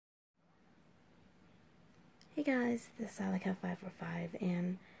Hey guys, this is Alika545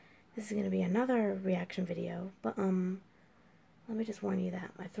 and this is going to be another reaction video, but let me just warn you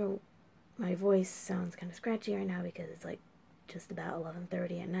that my voice sounds kind of scratchy right now because it's like just about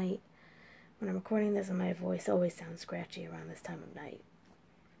 11:30 at night when I'm recording this, and my voice always sounds scratchy around this time of night.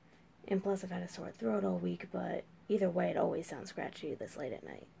 And plus I've had a sore throat all week, but either way it always sounds scratchy this late at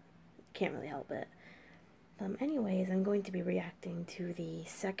night. Can't really help it. Anyways, I'm going to be reacting to the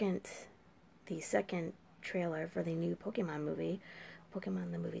second trailer for the new Pokemon movie,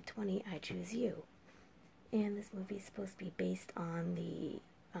 Pokemon the Movie 20, I Choose You. And this movie is supposed to be based on the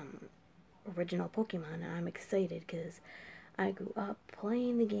original Pokemon, and I'm excited because I grew up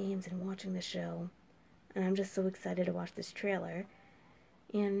playing the games and watching the show, and I'm just so excited to watch this trailer.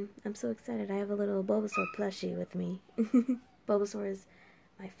 And I'm so excited, I have a little Bulbasaur plushie with me. Bulbasaur is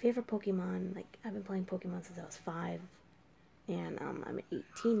my favorite Pokemon. Like, I've been playing Pokemon since I was 5, and I'm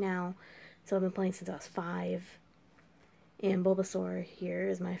 18 now. So I've been playing since I was 5, and Bulbasaur here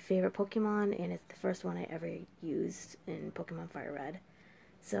is my favorite Pokemon, and it's the first one I ever used in Pokemon Fire Red.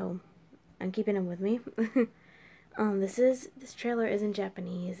 So I'm keeping him with me. This trailer is in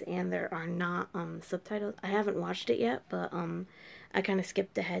Japanese, and there are not subtitles. I haven't watched it yet, but I kind of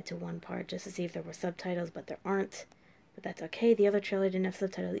skipped ahead to one part just to see if there were subtitles, but there aren't. But that's okay. The other trailer didn't have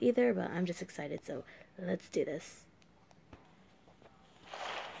subtitles either, but I'm just excited, so let's do this.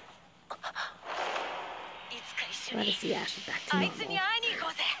 Glad to see Ash is back to normal.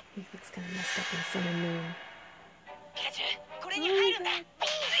 He looks kind of messed up in Sun and Moon.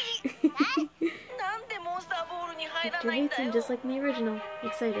 Activates him just like in the original.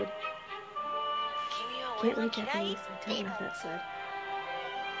 Excited. Can't read Japanese, so I don't know what that said.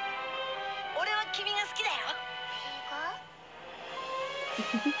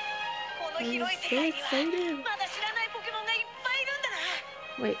 I'm so excited.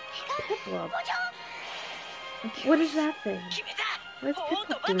 Wait, Piplup? What is that thing? What's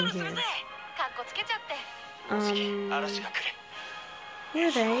Piplup doing here? Who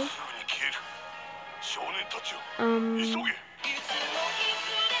are they?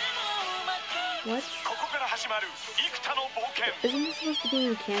 What? Isn't this supposed to be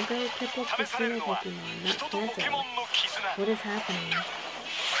in Kanto? Piplup's the Sinnoh Pokemon, not Kanto. What is happening?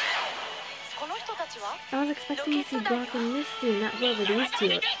 I was expecting to see Brock and Misty, not whoever these two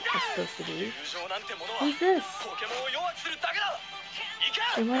are supposed to be. Who's this?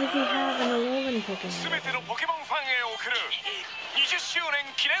 And why does he have an Alolan Pokemon?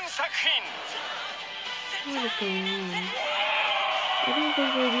 What is going on? I didn't think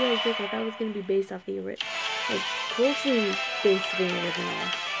it would be like this. I thought it was going to be based off the original, like closely based to the original.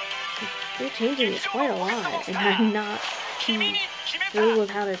 They're changing it quite a lot, and I'm not too thrilled with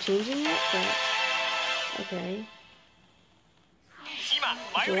how they're changing it, but okay.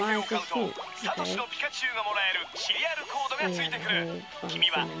 July 15th, okay. Oh yeah, the whole Sun and Moon event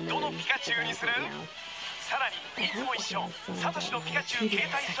right now. I have Pokemon Sun, but my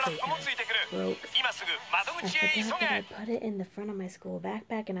 2DS actually kind of broke. I forgot that I put it in the front of my school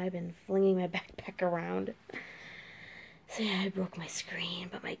backpack, and I've been flinging my backpack around. So yeah, I broke my screen,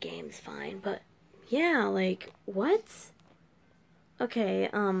 but my game's fine. But yeah, like, what? Okay,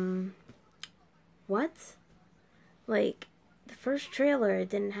 what? Like, the first trailer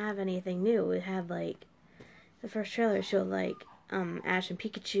didn't have anything new. It had, like, the first trailer showed, like, Ash and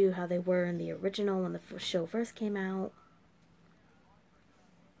Pikachu, how they were in the original when the show first came out.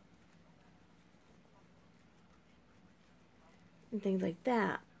 And things like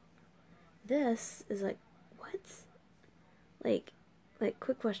that. This is like, what? Like,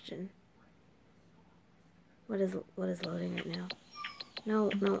 quick question. What is loading right now?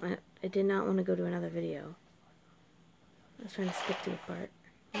 No, I did not want to go to another video. I was trying to skip to a part.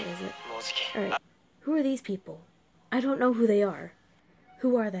 What is it? Alright. Who are these people? I don't know who they are.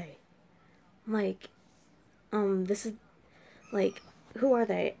 Who are they? Like, this is, like, who are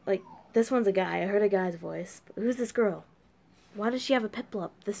they? Like, this one's a guy. I heard a guy's voice. But who's this girl? Why does she have a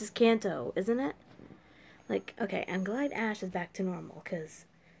Piplup? This is Kanto, isn't it? Like, okay, I'm glad Ash is back to normal, because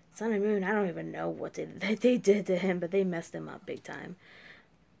Sun and Moon, I don't even know what they did to him, but they messed him up big time.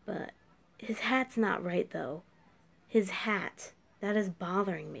 But his hat's not right, though. His hat. That is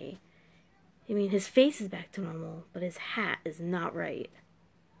bothering me. I mean, his face is back to normal, but his hat is not right.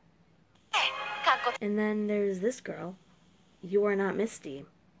 And then there's this girl. You are not Misty.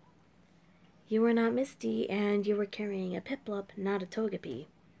 You are not Misty, and you were carrying a Piplup, not a Togepi.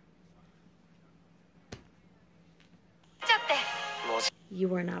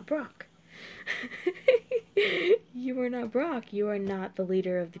 You are not Brock. You are not Brock. You are not the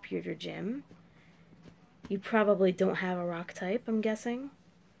leader of the Pewter Gym. You probably don't have a rock type, I'm guessing.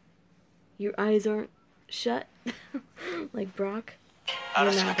 Your eyes aren't shut. Like Brock.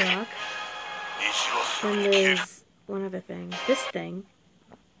 You're not Brock. Then there's one other thing. This thing.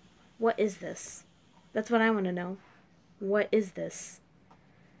 What is this? That's what I want to know. What is this?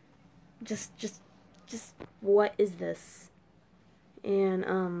 Just what is this?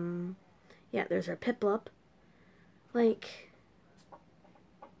 And, yeah, there's our Piplup. Like,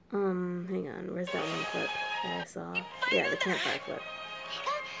 hang on, where's that one clip that I saw? Yeah, the campfire clip.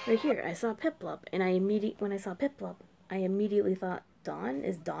 Right here, I saw Piplup, and when I saw Piplup, I immediately thought, Dawn?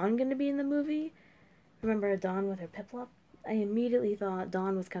 Is Dawn gonna be in the movie? Remember Dawn with her Piplup? I immediately thought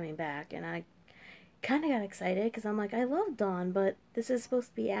Dawn was coming back, and I kind of got excited, because I'm like, I love Dawn, but this is supposed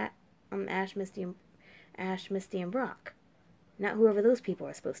to be Ash, Misty, and Brock. Not whoever those people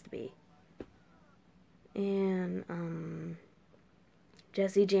are supposed to be. And,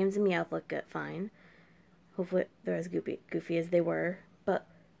 Jesse, James, and Meowth look good, fine. Hopefully they're as goofy as they were. But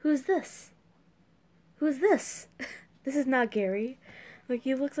who's this? Who's this? This is not Gary. Like,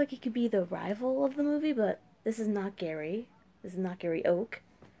 he looks like he could be the rival of the movie, but this is not Gary. This is not Gary Oak.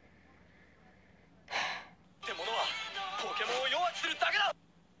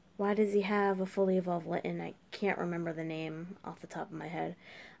 Why does he have a fully evolved Litten? I can't remember the name off the top of my head.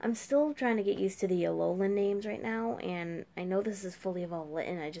 I'm still trying to get used to the Alolan names right now, and I know this is fully evolved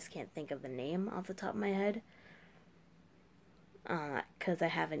Litten, I just can't think of the name off the top of my head. Because I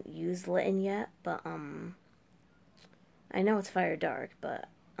haven't used Litten yet, but, I know it's Fire Dark, but,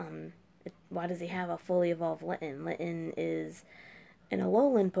 why does he have a fully evolved Litten? Litten is an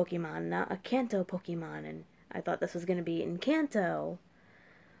Alolan Pokemon, not a Kanto Pokemon, and I thought this was going to be in Kanto.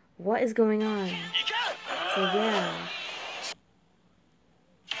 What is going on? So yeah,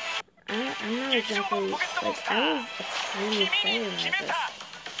 I'm not exactly, like, I was extremely excited when I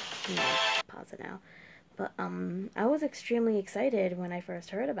first, pause it now, but, I was extremely excited when I first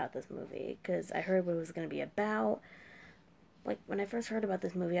heard about this movie, because I heard what it was going to be about. Like, when I first heard about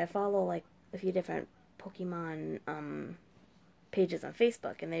this movie, I follow, like, a few different Pokemon, pages on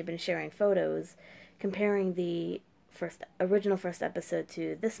Facebook, and they've been sharing photos comparing the original first episode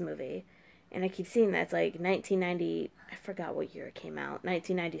to this movie, and I keep seeing that it's like 1990, I forgot what year it came out,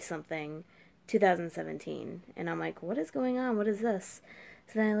 1990 something, 2017, and I'm like, what is going on? What is this?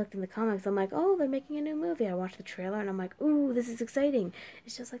 So then I looked in the comics, I'm like, oh, they're making a new movie. I watched the trailer, and I'm like, ooh, this is exciting.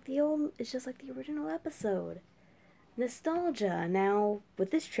 It's just like the original episode. Nostalgia. Now,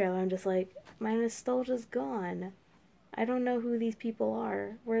 with this trailer, I'm just like, my nostalgia's gone. I don't know who these people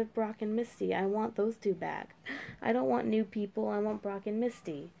are. Where's Brock and Misty? I want those two back. I don't want new people. I want Brock and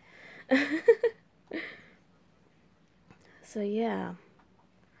Misty. So, yeah.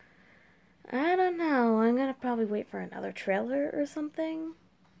 I don't know. I'm gonna probably wait for another trailer or something.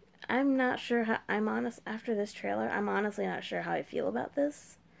 I'm not sure how... After this trailer, I'm honestly not sure how I feel about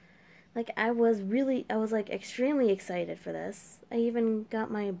this. Like, I was, like, extremely excited for this. I even got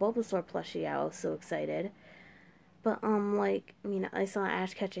my Bulbasaur plushie out. I was so excited. But, like, I mean, I saw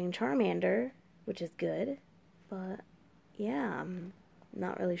Ash catching Charmander, which is good. But, yeah, I'm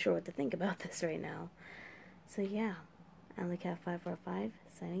not really sure what to think about this right now. So, yeah, AlleyCat545,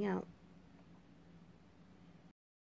 signing out.